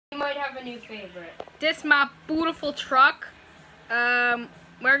have a new favorite? This is my beautiful truck.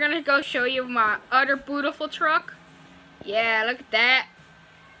 We're gonna go show you my other beautiful truck. Yeah, look at that.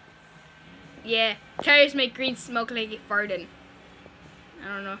 Yeah, tires make green smoke like it farted. I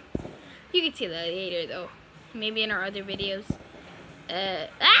don't know. You can see that later though. Maybe in our other videos.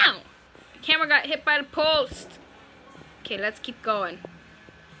 Ow! The camera got hit by the post. Okay, let's keep going.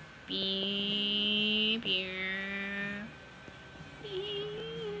 Beep, beep,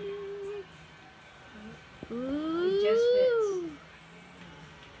 beep. Ooh. Just fits.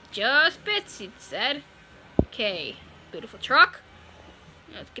 Just fits, it said. Okay, beautiful truck.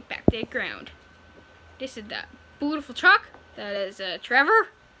 Let's get back to the ground. This is the beautiful truck. That is Trevor.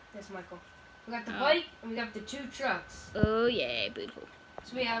 Yes, Michael. We got the bike and we got the 2 trucks. Oh yeah, beautiful.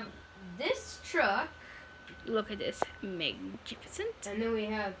 So we have this truck. Look at this, magnificent. And then we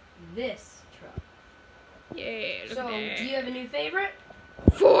have this truck. Yeah, look So, at that. do you have a new favorite?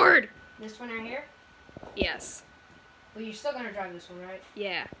 Ford. This one right here? Yes. Well, you're still gonna drive this one, right?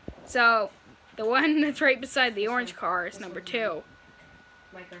 Yeah. So the one that's right beside the orange car is number 2.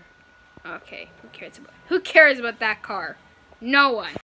 My car. Okay. Who cares about that car? No one.